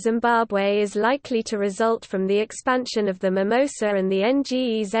output in Zimbabwe is likely to result from the expansion of the Mimosa and the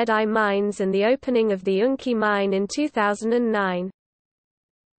Ngezi mines and the opening of the Unki mine in 2009.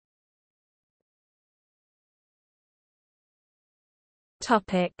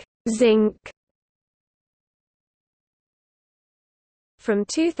 Zinc. From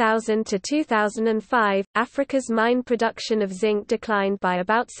 2000 to 2005, Africa's mine production of zinc declined by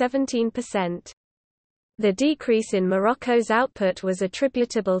about 17%. The decrease in Morocco's output was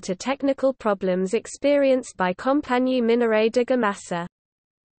attributable to technical problems experienced by Compagnie Minérale de Gamassa.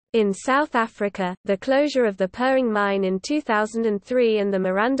 In South Africa, the closure of the Pering mine in 2003 and the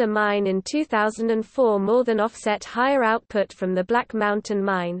Miranda mine in 2004 more than offset higher output from the Black Mountain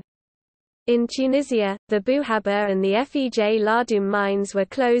mine. In Tunisia, the Bouhaba and the Fej Ladoum mines were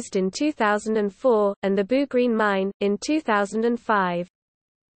closed in 2004, and the Bougreen mine, in 2005.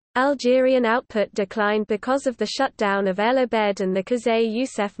 Algerian output declined because of the shutdown of El Abed and the Kazay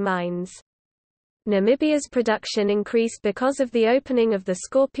Youssef mines. Namibia's production increased because of the opening of the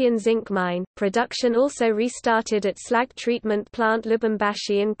Scorpion zinc mine. Production also restarted at slag treatment plant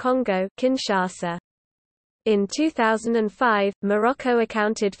Lubumbashi in Congo, Kinshasa. In 2005, Morocco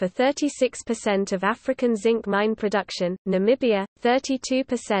accounted for 36% of African zinc mine production, Namibia,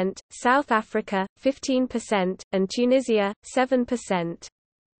 32%, South Africa, 15%, and Tunisia, 7%.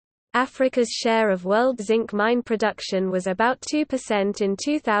 Africa's share of world zinc mine production was about 2% in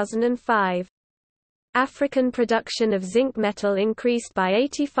 2005. African production of zinc metal increased by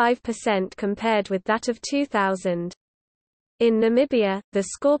 85% compared with that of 2000. In Namibia, the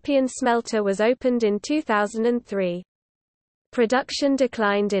Scorpion smelter was opened in 2003. Production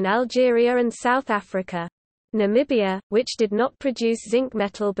declined in Algeria and South Africa. Namibia, which did not produce zinc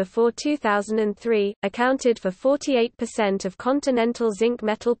metal before 2003, accounted for 48% of continental zinc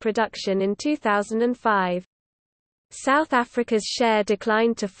metal production in 2005. South Africa's share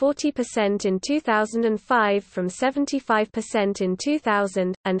declined to 40% in 2005 from 75% in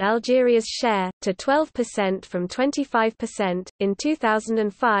 2000, and Algeria's share, to 12% from 25%. In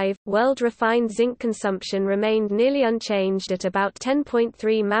 2005, world refined zinc consumption remained nearly unchanged at about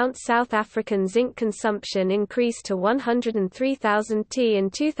 10.3 Mount. South African zinc consumption increased to 103,000 t in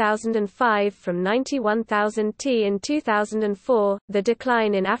 2005 from 91,000 t in 2004. The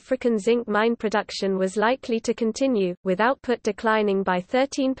decline in African zinc mine production was likely to continue, with output declining by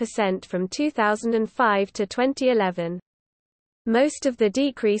 13% from 2005 to 2011. Most of the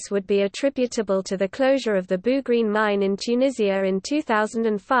decrease would be attributable to the closure of the Bougreen mine in Tunisia in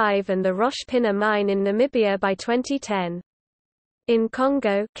 2005 and the Rosh Pinah mine in Namibia by 2010. In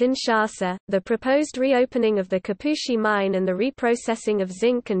Congo, Kinshasa, the proposed reopening of the Kipushi mine and the reprocessing of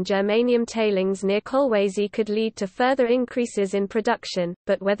zinc and germanium tailings near Kolwezi could lead to further increases in production,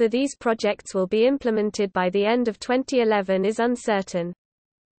 but whether these projects will be implemented by the end of 2011 is uncertain.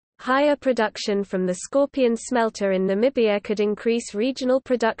 Higher production from the Scorpion smelter in Namibia could increase regional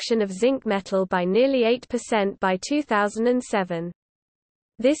production of zinc metal by nearly 8% by 2007.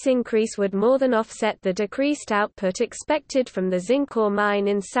 This increase would more than offset the decreased output expected from the zinc ore mine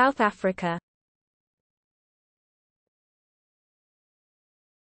in South Africa.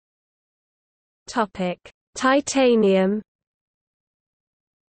 Titanium.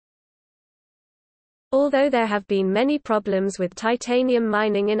 Although there have been many problems with titanium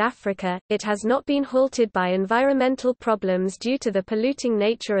mining in Africa, it has not been halted by environmental problems due to the polluting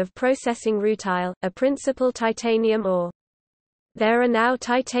nature of processing rutile, a principal titanium ore. There are now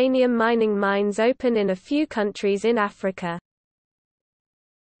titanium mining mines open in a few countries in Africa.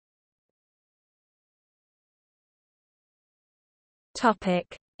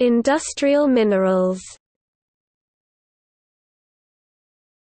 Industrial minerals.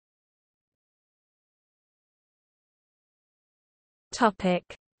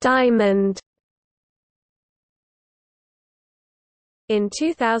 Diamond. In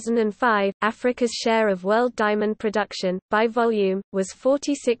 2005, Africa's share of world diamond production, by volume, was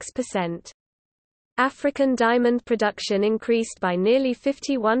 46%. African diamond production increased by nearly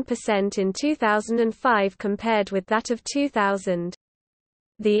 51% in 2005 compared with that of 2000.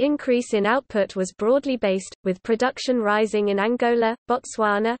 The increase in output was broadly based, with production rising in Angola,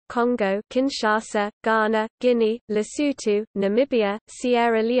 Botswana, Congo, Kinshasa, Ghana, Guinea, Lesotho, Namibia,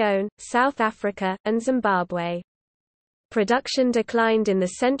 Sierra Leone, South Africa, and Zimbabwe. Production declined in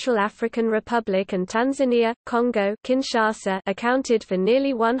the Central African Republic and Tanzania. Congo, Kinshasa accounted for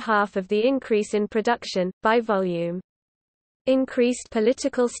nearly one-half of the increase in production, by volume. Increased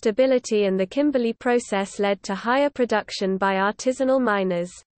political stability and the Kimberley process led to higher production by artisanal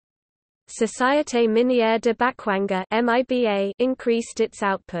miners. Société Minière de Bakwanga (MIBA) increased its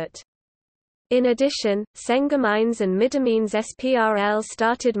output. In addition, Senga Mines and Midamines SPRL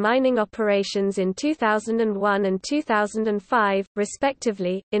started mining operations in 2001 and 2005,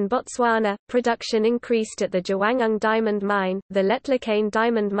 respectively. In Botswana, production increased at the Jwaneng Diamond Mine, the Letlhakane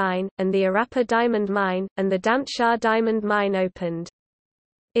Diamond Mine, and the Arapa Diamond Mine, and the Dampshire Diamond Mine opened.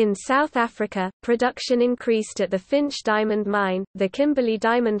 In South Africa, production increased at the Finsch Diamond Mine, the Kimberley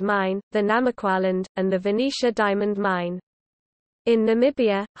Diamond Mine, the Namaqualand, and the Venetia Diamond Mine. In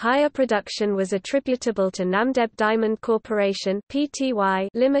Namibia, higher production was attributable to Namdeb Diamond Corporation (Pty)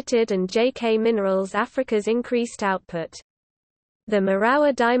 Limited and JK Minerals Africa's increased output. The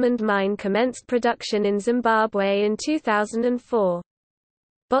Marawa Diamond Mine commenced production in Zimbabwe in 2004.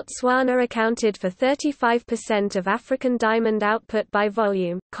 Botswana accounted for 35% of African diamond output by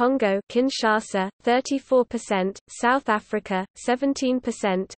volume, Congo Kinshasa, 34%, South Africa,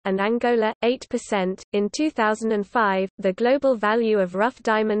 17%, and Angola, 8%. In 2005, the global value of rough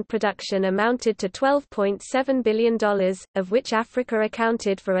diamond production amounted to $12.7 billion, of which Africa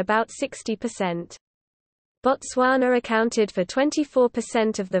accounted for about 60%. Botswana accounted for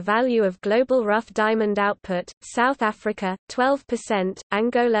 24% of the value of global rough diamond output, South Africa, 12%,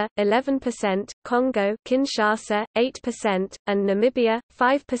 Angola, 11%, Congo Kinshasa, 8%, and Namibia,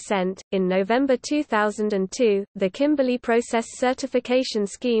 5%. In November 2002, the Kimberley Process Certification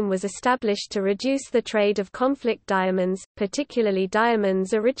Scheme was established to reduce the trade of conflict diamonds, particularly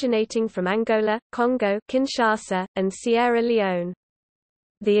diamonds originating from Angola, Congo Kinshasa, and Sierra Leone.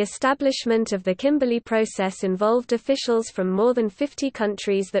 The establishment of the Kimberley process involved officials from more than 50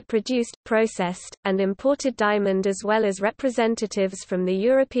 countries that produced, processed, and imported diamond, as well as representatives from the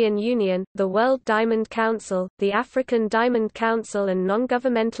European Union, the World Diamond Council, the African Diamond Council, and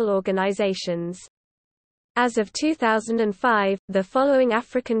non-governmental organizations. As of 2005, the following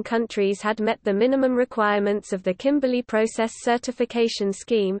African countries had met the minimum requirements of the Kimberley Process Certification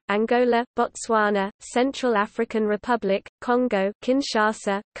Scheme: Angola, Botswana, Central African Republic, Congo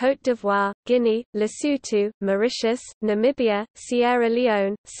Kinshasa, Côte d'Ivoire, Guinea, Lesotho, Mauritius, Namibia, Sierra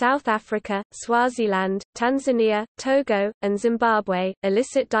Leone, South Africa, Swaziland, Tanzania, Togo, and Zimbabwe.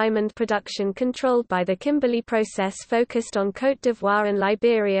 Illicit diamond production controlled by the Kimberley process focused on Côte d'Ivoire and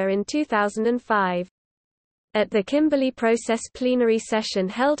Liberia in 2005. At the Kimberley Process plenary session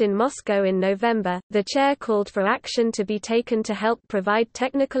held in Moscow in November, the chair called for action to be taken to help provide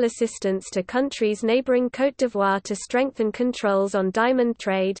technical assistance to countries neighboring Côte d'Ivoire to strengthen controls on diamond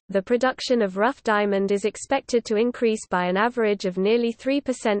trade. The production of rough diamond is expected to increase by an average of nearly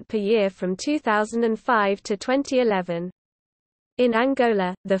 3% per year from 2005 to 2011. In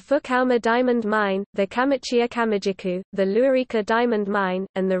Angola, the Fukauma Diamond Mine, the Kamichia Kamijiku, the Luarica Diamond Mine,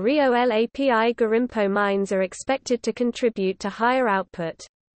 and the Rio Lapi Garimpo mines are expected to contribute to higher output.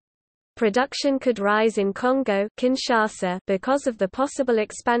 Production could rise in Congo Kinshasa because of the possible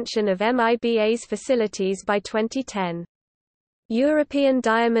expansion of MIBA's facilities by 2010. European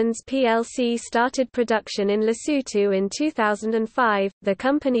Diamonds plc started production in Lesotho in 2005. The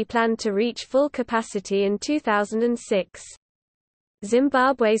company planned to reach full capacity in 2006.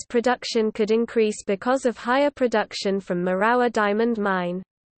 Zimbabwe's production could increase because of higher production from Marawa Diamond Mine.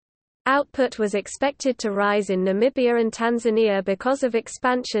 Output was expected to rise in Namibia and Tanzania because of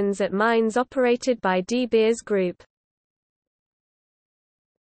expansions at mines operated by De Beers Group.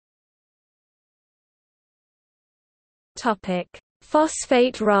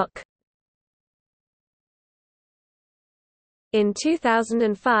 Phosphate rock. In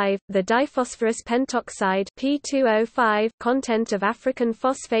 2005, the diphosphorus pentoxide P2O5 content of African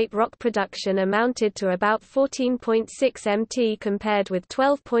phosphate rock production amounted to about 14.6 mt compared with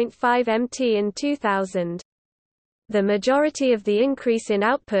 12.5 mt in 2000. The majority of the increase in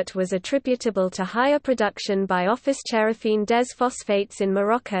output was attributable to higher production by Office Cherifene des Phosphates in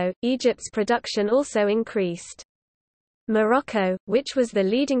Morocco. Egypt's production also increased. Morocco, which was the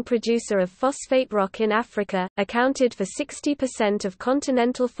leading producer of phosphate rock in Africa, accounted for 60% of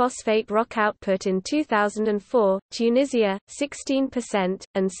continental phosphate rock output in 2004, Tunisia, 16%,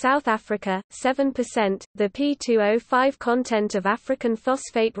 and South Africa, 7%. The P2O5 content of African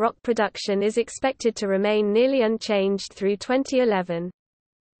phosphate rock production is expected to remain nearly unchanged through 2011.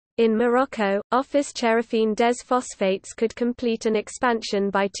 In Morocco, Office Cherifene des Phosphates could complete an expansion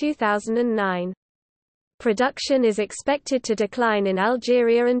by 2009. Production is expected to decline in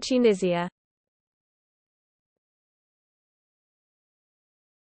Algeria and Tunisia.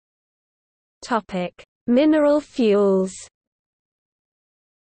 Topic: Mineral fuels.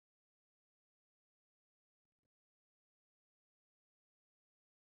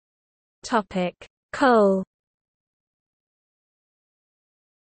 Topic: Coal.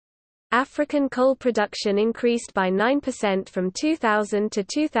 African coal production increased by 9% from 2000 to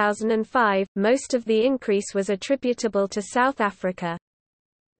 2005. Most of the increase was attributable to South Africa.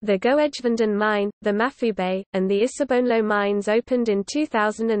 The Goedgevonden mine, the Mafube, and the Isibonelo mines opened in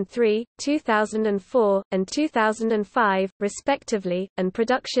 2003, 2004, and 2005, respectively, and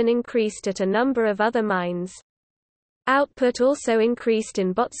production increased at a number of other mines. Output also increased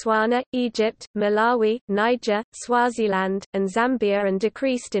in Botswana, Egypt, Malawi, Niger, Swaziland, and Zambia and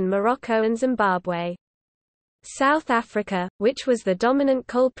decreased in Morocco and Zimbabwe. South Africa, which was the dominant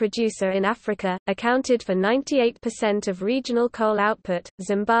coal producer in Africa, accounted for 98% of regional coal output,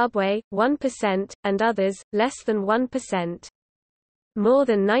 Zimbabwe, 1%, and others, less than 1%. More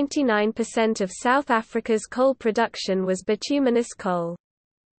than 99% of South Africa's coal production was bituminous coal.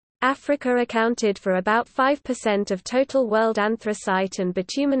 Africa accounted for about 5% of total world anthracite and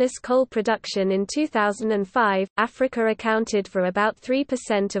bituminous coal production in 2005. Africa accounted for about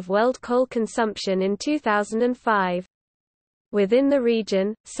 3% of world coal consumption in 2005. Within the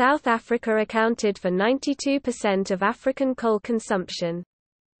region, South Africa accounted for 92% of African coal consumption.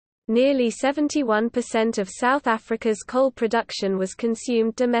 Nearly 71% of South Africa's coal production was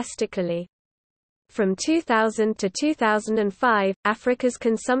consumed domestically. From 2000 to 2005, Africa's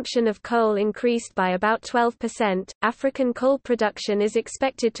consumption of coal increased by about 12%. African coal production is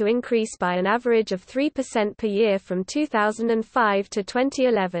expected to increase by an average of 3% per year from 2005 to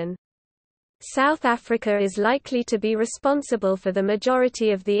 2011. South Africa is likely to be responsible for the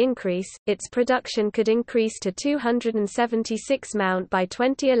majority of the increase. Its production could increase to 276 Mt by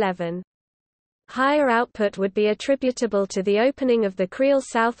 2011. Higher output would be attributable to the opening of the Kriel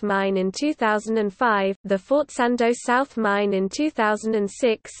South Mine in 2005, the Fort Sando South Mine in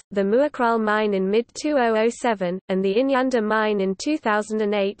 2006, the Muakral Mine in mid-2007, and the Inyanda Mine in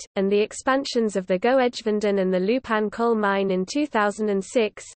 2008, and the expansions of the Goedgevonden and the Lupan Coal Mine in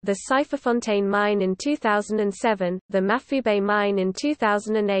 2006, the Syferfontein Mine in 2007, the Mafube Mine in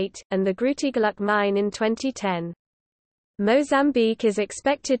 2008, and the Grootegeluk Mine in 2010. Mozambique is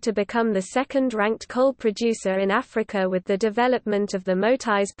expected to become the second-ranked coal producer in Africa with the development of the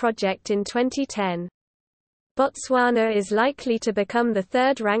Motais project in 2010. Botswana is likely to become the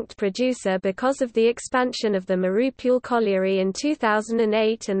third-ranked producer because of the expansion of the Marupule colliery in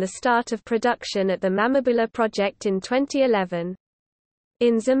 2008 and the start of production at the Mamabula project in 2011.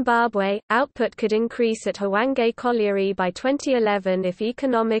 In Zimbabwe, output could increase at Hwange colliery by 2011 if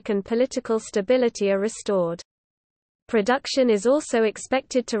economic and political stability are restored. Production is also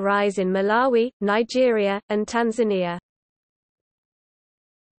expected to rise in Malawi, Nigeria, and Tanzania.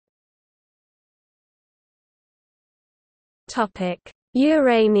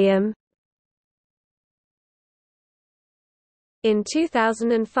 Uranium. In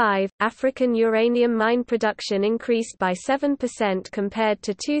 2005, African uranium mine production increased by 7% compared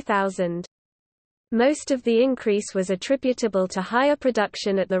to 2000. Most of the increase was attributable to higher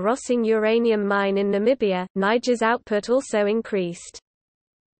production at the Rossing uranium mine in Namibia. Niger's output also increased.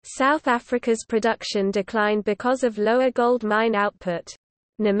 South Africa's production declined because of lower gold mine output.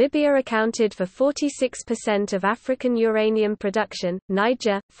 Namibia accounted for 46% of African uranium production,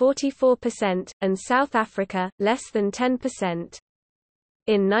 Niger, 44%, and South Africa, less than 10%.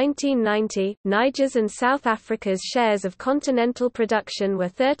 In 1990, Niger's and South Africa's shares of continental production were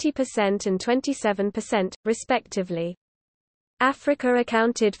 30% and 27%, respectively. Africa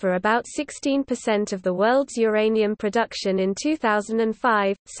accounted for about 16% of the world's uranium production in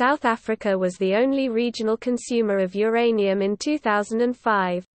 2005. South Africa was the only regional consumer of uranium in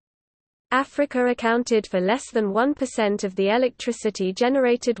 2005. Africa accounted for less than 1% of the electricity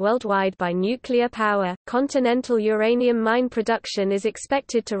generated worldwide by nuclear power. Continental uranium mine production is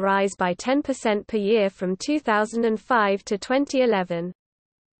expected to rise by 10% per year from 2005 to 2011.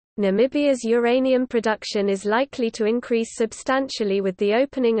 Namibia's uranium production is likely to increase substantially with the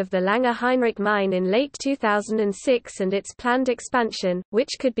opening of the Langer Heinrich mine in late 2006 and its planned expansion, which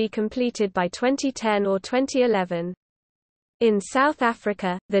could be completed by 2010 or 2011. In South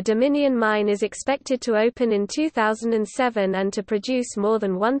Africa, the Dominion mine is expected to open in 2007 and to produce more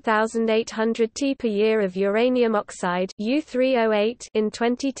than 1,800 t per year of uranium oxide U3O8 in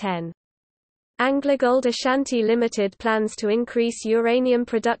 2010. AngloGold Ashanti Limited plans to increase uranium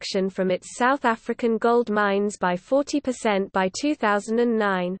production from its South African gold mines by 40% by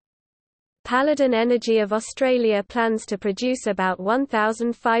 2009. Paladin Energy of Australia plans to produce about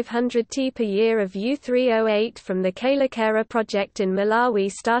 1,500 t per year of U3O8 from the Kayelekera project in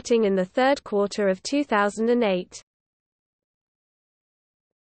Malawi starting in the third quarter of 2008.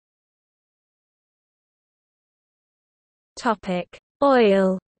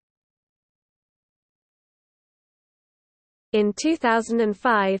 Oil. In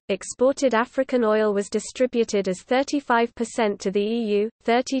 2005, exported African oil was distributed as 35% to the EU,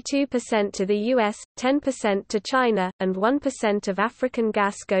 32% to the US, 10% to China, and 1% of African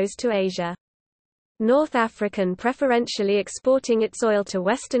gas goes to Asia. North African preferentially exporting its oil to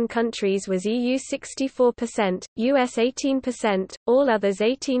Western countries was EU 64%, US 18%, all others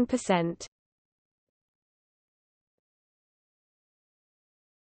 18%.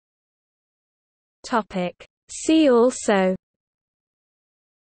 See also: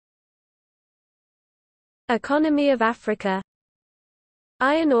 Economy of Africa,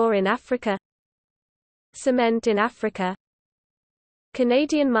 Iron ore in Africa, Cement in Africa,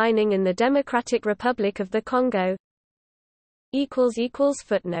 Canadian mining in the Democratic Republic of the Congo.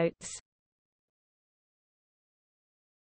 Footnotes